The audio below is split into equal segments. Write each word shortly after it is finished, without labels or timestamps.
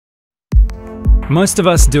Most of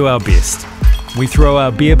us do our best. We throw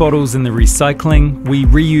our beer bottles in the recycling, we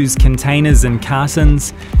reuse containers and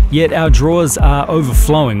cartons, yet our drawers are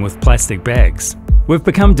overflowing with plastic bags. We've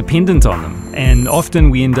become dependent on them, and often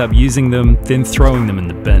we end up using them, then throwing them in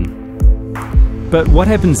the bin. But what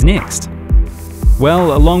happens next?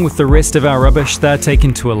 Well, along with the rest of our rubbish, they're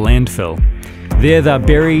taken to a landfill. There they're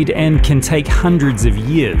buried and can take hundreds of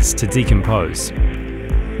years to decompose.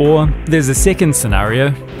 Or there's a second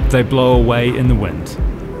scenario, they blow away in the wind.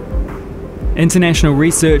 International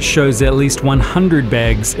research shows at least 100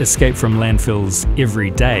 bags escape from landfills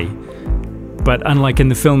every day. But unlike in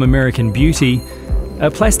the film American Beauty,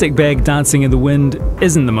 a plastic bag dancing in the wind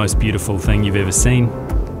isn't the most beautiful thing you've ever seen.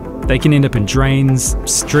 They can end up in drains,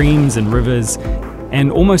 streams and rivers,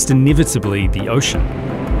 and almost inevitably the ocean.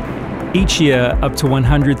 Each year, up to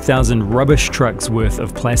 100,000 rubbish trucks worth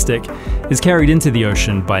of plastic is carried into the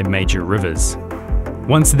ocean by major rivers.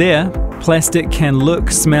 Once there, plastic can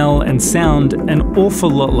look, smell and sound an awful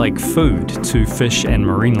lot like food to fish and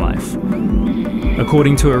marine life.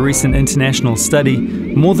 According to a recent international study,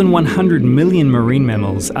 more than 100 million marine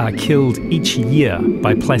mammals are killed each year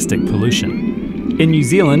by plastic pollution. In New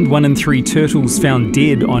Zealand, 1 in 3 turtles found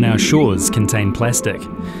dead on our shores contain plastic.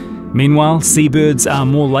 Meanwhile, seabirds are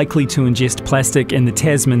more likely to ingest plastic in the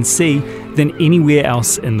Tasman Sea than anywhere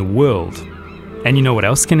else in the world. And you know what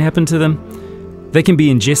else can happen to them? They can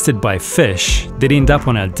be ingested by fish that end up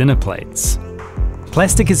on our dinner plates.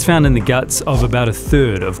 Plastic is found in the guts of about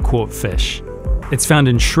 1/3 of caught fish. It's found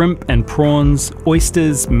in shrimp and prawns,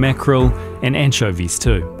 oysters, mackerel, and anchovies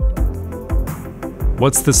too.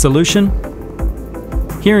 What's the solution?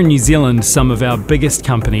 Here in New Zealand, some of our biggest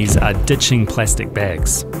companies are ditching plastic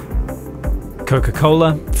bags.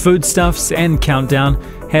 Coca-Cola, Foodstuffs, and Countdown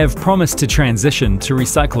have promised to transition to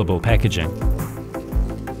recyclable packaging.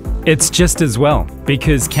 It's just as well,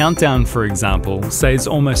 because Countdown, for example, says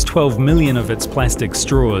almost 12 million of its plastic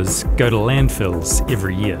straws go to landfills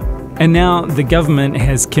every year. And now the government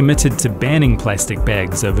has committed to banning plastic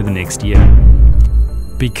bags over the next year.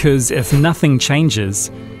 Because if nothing changes,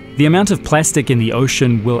 the amount of plastic in the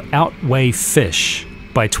ocean will outweigh fish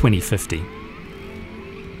by 2050.